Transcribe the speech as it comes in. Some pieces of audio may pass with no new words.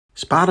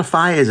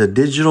Spotify is a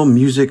digital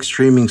music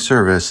streaming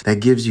service that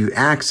gives you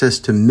access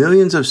to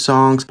millions of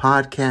songs,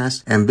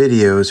 podcasts, and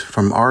videos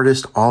from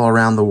artists all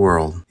around the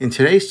world. In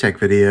today's tech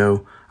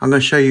video, I'm going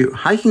to show you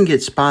how you can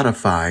get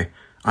Spotify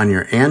on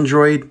your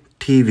Android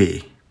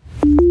TV.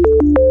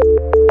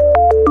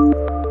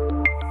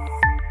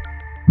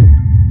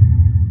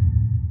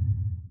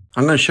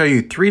 I'm going to show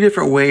you 3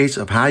 different ways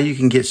of how you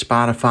can get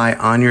Spotify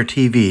on your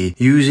TV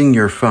using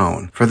your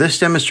phone. For this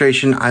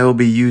demonstration, I will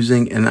be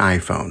using an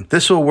iPhone.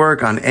 This will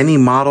work on any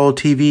model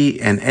TV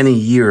and any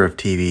year of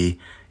TV.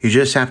 You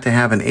just have to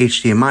have an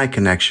HDMI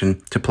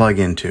connection to plug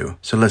into.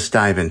 So let's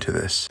dive into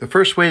this. The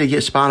first way to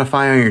get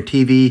Spotify on your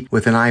TV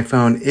with an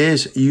iPhone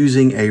is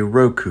using a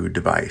Roku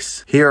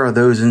device. Here are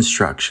those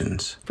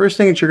instructions. First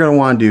thing that you're going to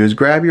want to do is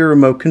grab your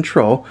remote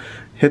control,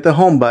 hit the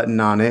home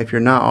button on it if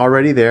you're not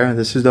already there.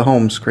 This is the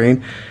home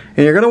screen.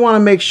 And you're going to want to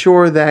make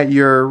sure that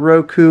your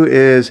Roku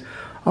is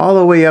all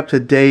the way up to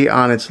date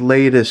on its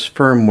latest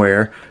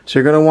firmware. So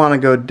you're going to want to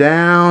go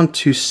down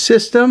to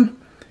System,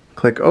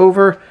 click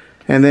over,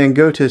 and then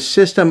go to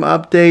System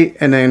Update,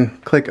 and then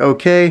click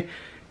OK.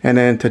 And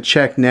then to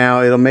check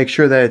now, it'll make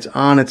sure that it's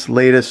on its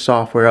latest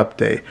software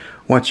update.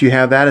 Once you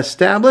have that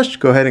established,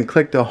 go ahead and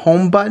click the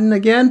Home button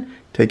again,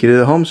 take you to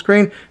the home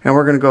screen, and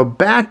we're going to go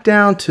back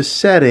down to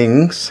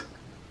Settings.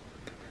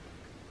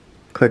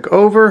 Click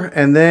over,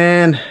 and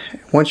then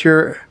once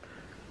you're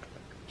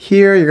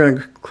here, you're going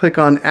to click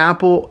on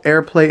Apple,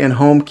 AirPlay, and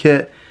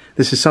HomeKit.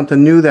 This is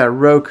something new that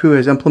Roku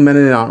has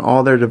implemented on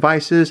all their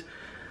devices.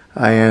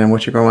 And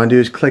what you're going to want to do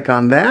is click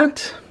on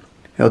that.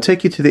 It'll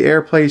take you to the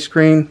AirPlay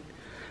screen.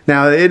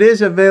 Now, it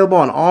is available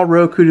on all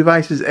Roku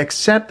devices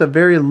except the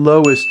very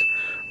lowest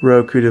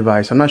Roku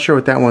device. I'm not sure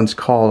what that one's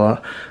called,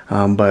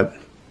 but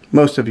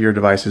most of your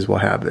devices will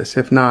have this.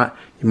 If not,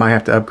 you might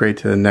have to upgrade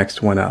to the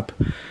next one up.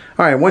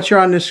 Alright, once you're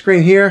on this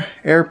screen here,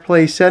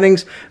 AirPlay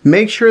Settings,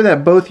 make sure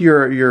that both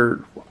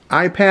your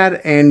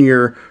iPad and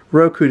your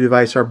Roku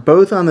device are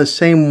both on the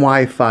same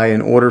Wi-Fi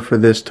in order for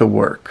this to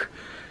work.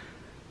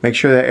 Make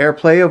sure that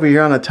AirPlay over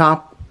here on the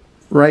top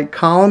right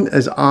column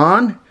is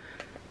on.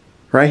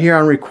 Right here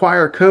on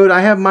Require Code,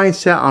 I have mine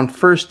set on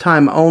first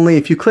time only.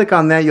 If you click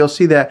on that, you'll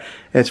see that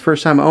it's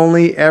first time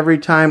only, every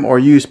time, or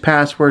use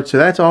password. So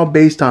that's all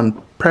based on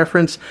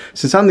preference.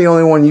 Since I'm the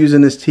only one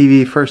using this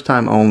TV, first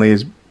time only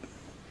is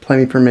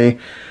plenty for me.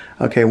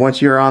 Okay,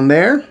 once you're on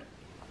there,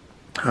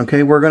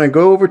 okay, we're going to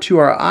go over to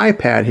our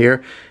iPad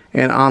here,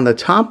 and on the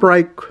top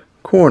right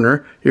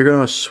corner, you're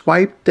going to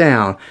swipe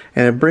down,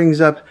 and it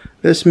brings up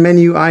this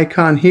menu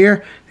icon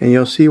here, and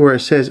you'll see where it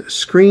says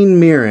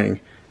Screen Mirroring.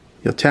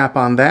 You'll tap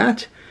on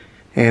that,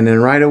 and then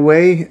right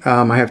away,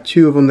 I have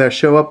 2 of them that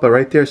show up, but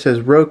right there it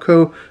says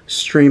Roku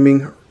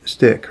Streaming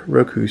Stick.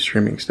 Roku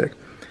Streaming Stick.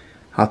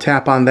 I'll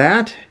tap on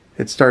that.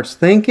 It starts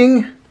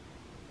thinking.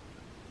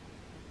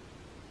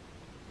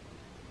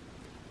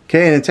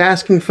 Okay, and it's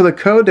asking for the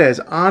code that is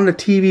on the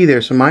TV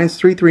there. So mine's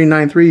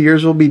 3393.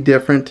 Yours will be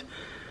different.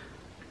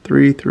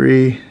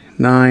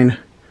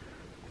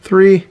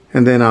 3393.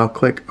 And then I'll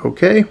click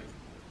OK.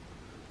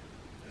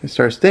 It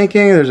starts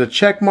thinking. There's a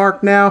check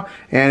mark now.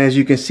 And as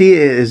you can see,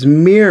 it is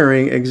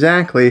mirroring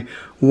exactly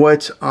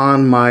what's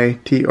on my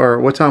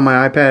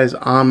iPad is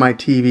on my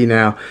TV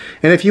now.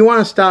 And if you want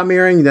to stop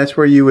mirroring, that's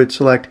where you would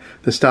select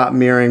the stop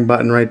mirroring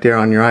button right there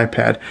on your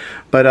iPad.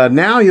 But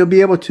now you'll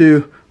be able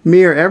to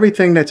mirror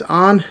everything that's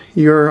on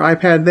your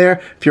iPad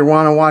there. If you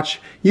want to watch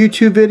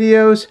YouTube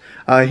videos,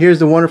 here's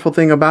the wonderful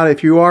thing about it.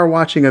 If you are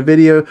watching a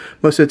video,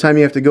 most of the time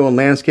you have to go in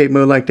landscape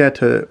mode like that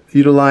to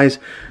utilize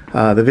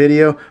the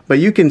video, but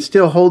you can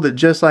still hold it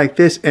just like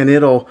this and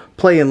it'll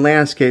play in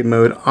landscape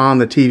mode on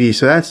the TV.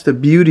 So that's the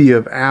beauty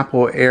of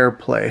Apple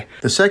AirPlay.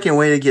 The second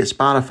way to get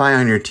Spotify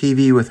on your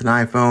TV with an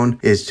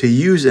iPhone is to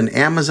use an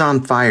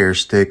Amazon Fire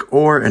Stick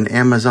or an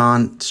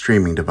Amazon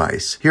streaming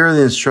device. Here are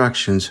the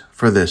instructions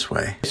for this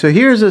way. So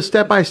here's a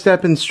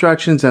step-by-step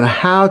instructions on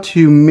how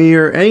to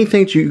mirror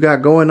anything that you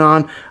got going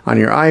on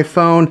your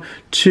iPhone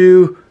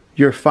to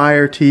your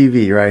Fire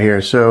TV right here,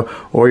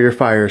 or your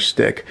Fire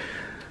Stick.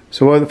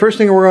 So the first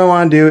thing we're going to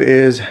want to do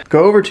is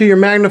go over to your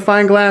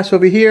magnifying glass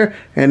over here,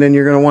 and then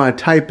you're going to want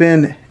to type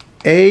in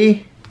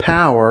A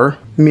Power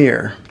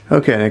Mirror.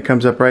 Okay, and it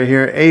comes up right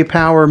here, A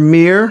Power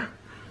Mirror,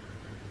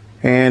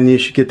 and you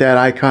should get that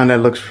icon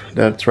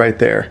that's right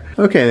there.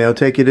 Okay, and it'll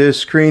take you to this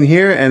screen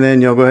here, and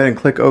then you'll go ahead and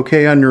click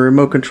OK on your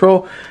remote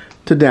control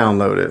to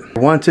download it.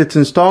 Once it's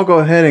installed, go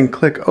ahead and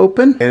click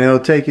Open, and it'll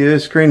take you to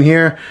this screen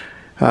here.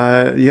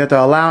 You have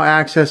to allow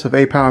access of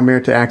A Power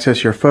Mirror to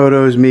access your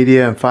photos,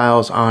 media, and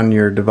files on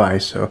your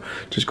device. So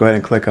just go ahead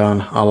and click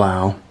on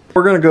Allow.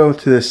 We're going to go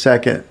to the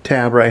second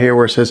tab right here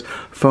where it says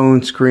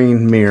Phone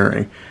Screen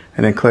Mirroring,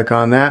 and then click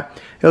on that.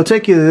 It'll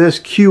take you to this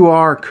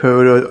QR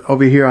code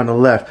over here on the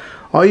left.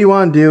 All you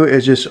want to do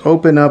is just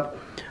open up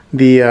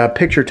the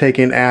picture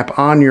taking app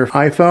on your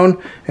iPhone,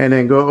 and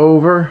then go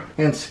over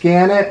and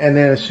scan it, and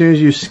then as soon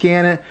as you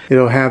scan it,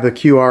 it'll have the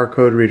QR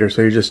code reader.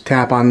 So you just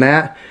tap on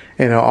that,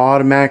 and it'll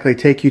automatically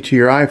take you to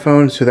your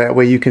iPhone, so that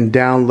way you can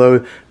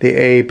download the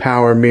A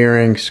Power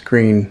Mirroring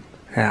screen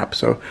app.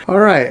 So, all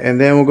right, and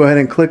then we'll go ahead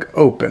and click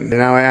open. And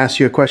now I ask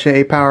you a question.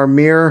 A-Power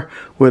Mirror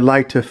would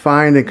like to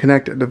find and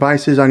connect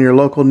devices on your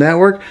local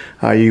network.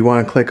 You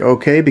want to click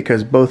OK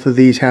because both of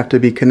these have to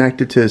be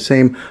connected to the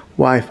same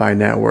Wi-Fi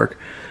network.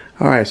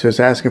 All right, so it's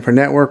asking for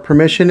network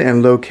permission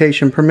and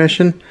location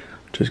permission.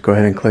 Just go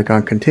ahead and click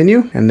on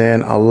continue and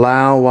then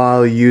allow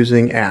while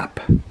using app.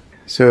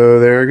 So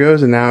there it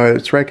goes, and now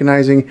it's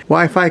recognizing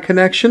Wi-Fi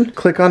connection.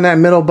 Click on that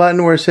middle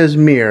button where it says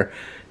mirror.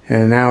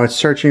 And now it's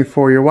searching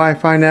for your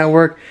Wi-Fi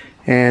network,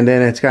 and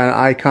then it's got an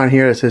icon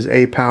here that says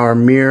A-Power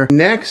Mirror.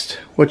 Next,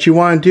 what you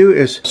want to do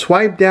is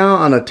swipe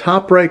down on the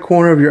top right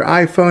corner of your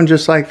iPhone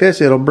just like this.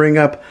 It'll bring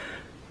up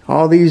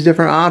all these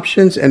different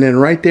options, and then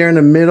right there in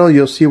the middle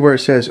you'll see where it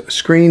says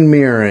screen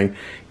mirroring.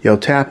 You'll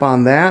tap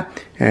on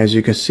that, and as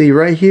you can see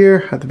right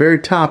here at the very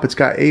top, it's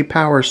got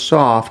A-Power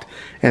Soft,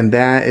 and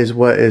that is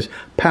what is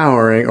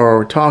powering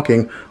or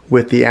talking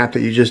with the app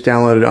that you just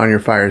downloaded on your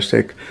Fire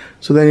Stick.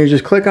 So then you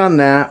just click on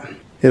that.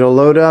 It'll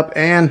load up,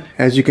 and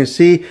as you can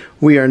see,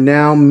 we are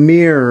now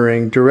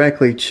mirroring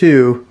directly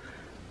to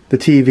the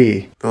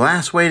TV. The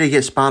last way to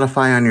get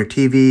Spotify on your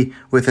TV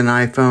with an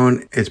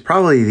iPhone is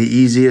probably the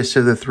easiest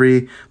of the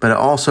three, but it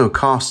also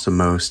costs the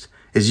most,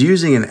 is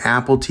using an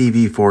Apple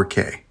TV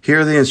 4K.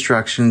 Here are the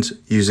instructions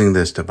using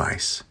this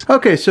device.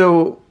 Okay,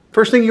 so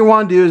first thing you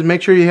want to do is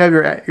make sure you have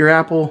your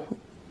Apple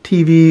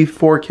TV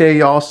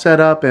 4K all set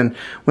up and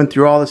went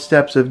through all the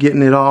steps of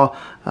getting it all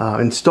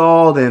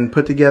installed and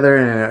put together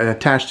and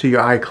attached to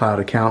your iCloud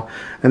account.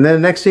 And then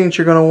the next thing that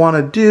you're going to want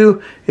to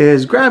do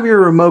is grab your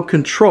remote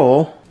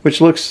control,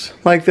 which looks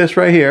like this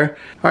right here.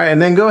 All right,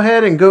 and then go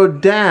ahead and go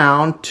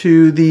down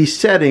to the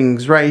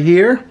settings right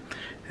here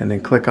and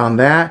then click on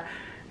that.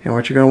 And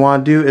what you're going to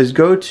want to do is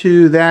go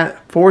to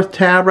that fourth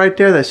tab right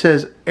there that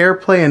says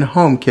AirPlay and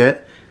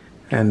HomeKit,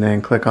 and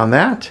then click on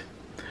that.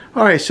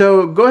 All right,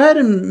 so go ahead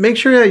and make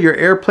sure that your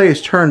AirPlay is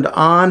turned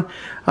on.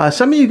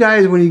 Some of you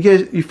guys, when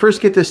you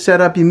first get this set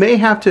up, you may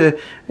have to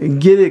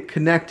get it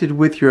connected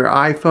with your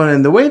iPhone.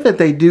 And the way that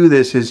they do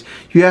this is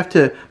you have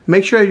to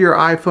make sure your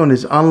iPhone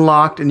is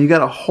unlocked, and you got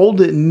to hold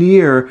it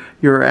near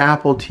your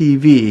Apple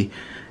TV,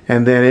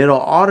 and then it'll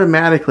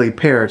automatically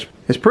pair.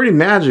 It's pretty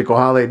magical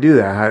how they do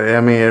that.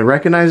 I mean, it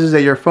recognizes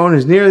that your phone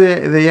is near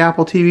the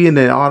Apple TV, and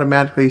then it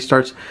automatically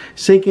starts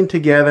syncing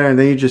together, and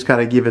then you just got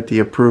to give it the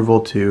approval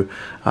to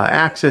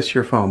access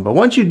your phone. But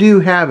once you do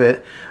have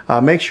it,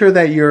 make sure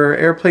that your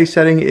AirPlay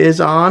setting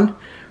is on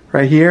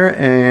right here,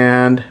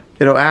 and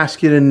it'll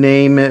ask you to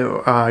name it,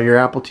 your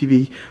Apple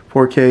TV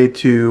 4K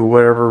to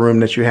whatever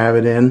room that you have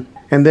it in.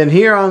 And then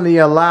here on the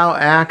allow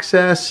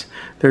access,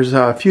 there's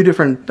a few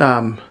different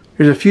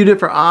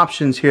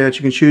options here that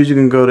you can choose. You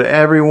can go to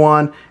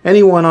everyone,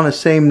 anyone on the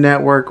same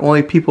network,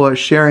 only people that are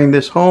sharing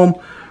this home,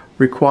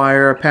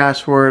 require a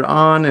password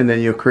on, and then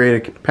you'll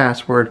create a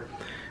password,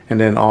 and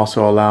then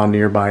also allow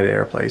nearby to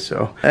AirPlay.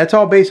 So that's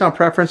all based on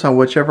preference on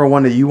whichever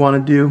one that you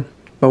want to do.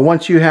 But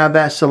once you have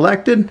that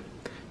selected,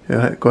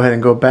 go ahead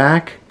and go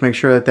back, make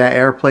sure that that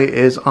AirPlay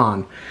is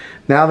on.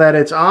 Now that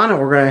it's on,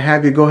 we're going to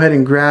have you go ahead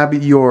and grab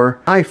your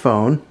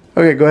iPhone.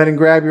 Okay, go ahead and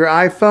grab your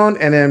iPhone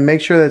and then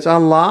make sure that it's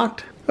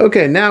unlocked.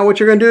 Okay, now what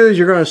you're going to do is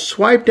you're going to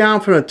swipe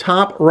down from the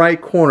top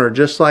right corner,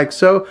 just like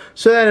so,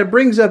 so that it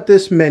brings up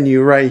this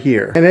menu right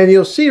here. And then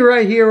you'll see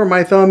right here where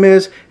my thumb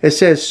is, it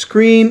says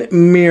screen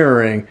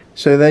mirroring.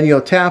 So then you'll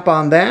tap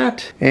on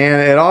that,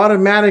 and it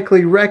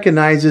automatically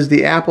recognizes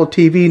the Apple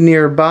TV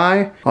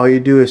nearby. All you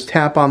do is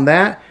tap on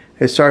that,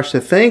 it starts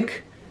to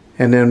think,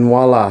 and then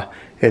voila,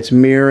 it's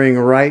mirroring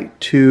right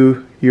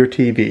to your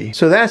TV.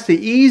 So that's the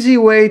easy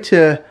way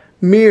to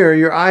mirror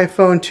your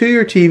iPhone to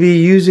your TV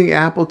using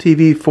Apple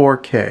TV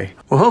 4K.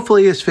 Well,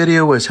 hopefully this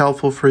video was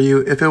helpful for you.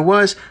 If it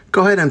was,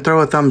 go ahead and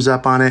throw a thumbs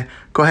up on it.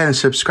 Go ahead and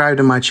subscribe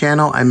to my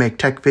channel. I make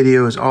tech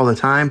videos all the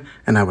time,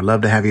 and I would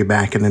love to have you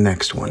back in the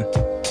next one.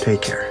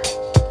 Take care.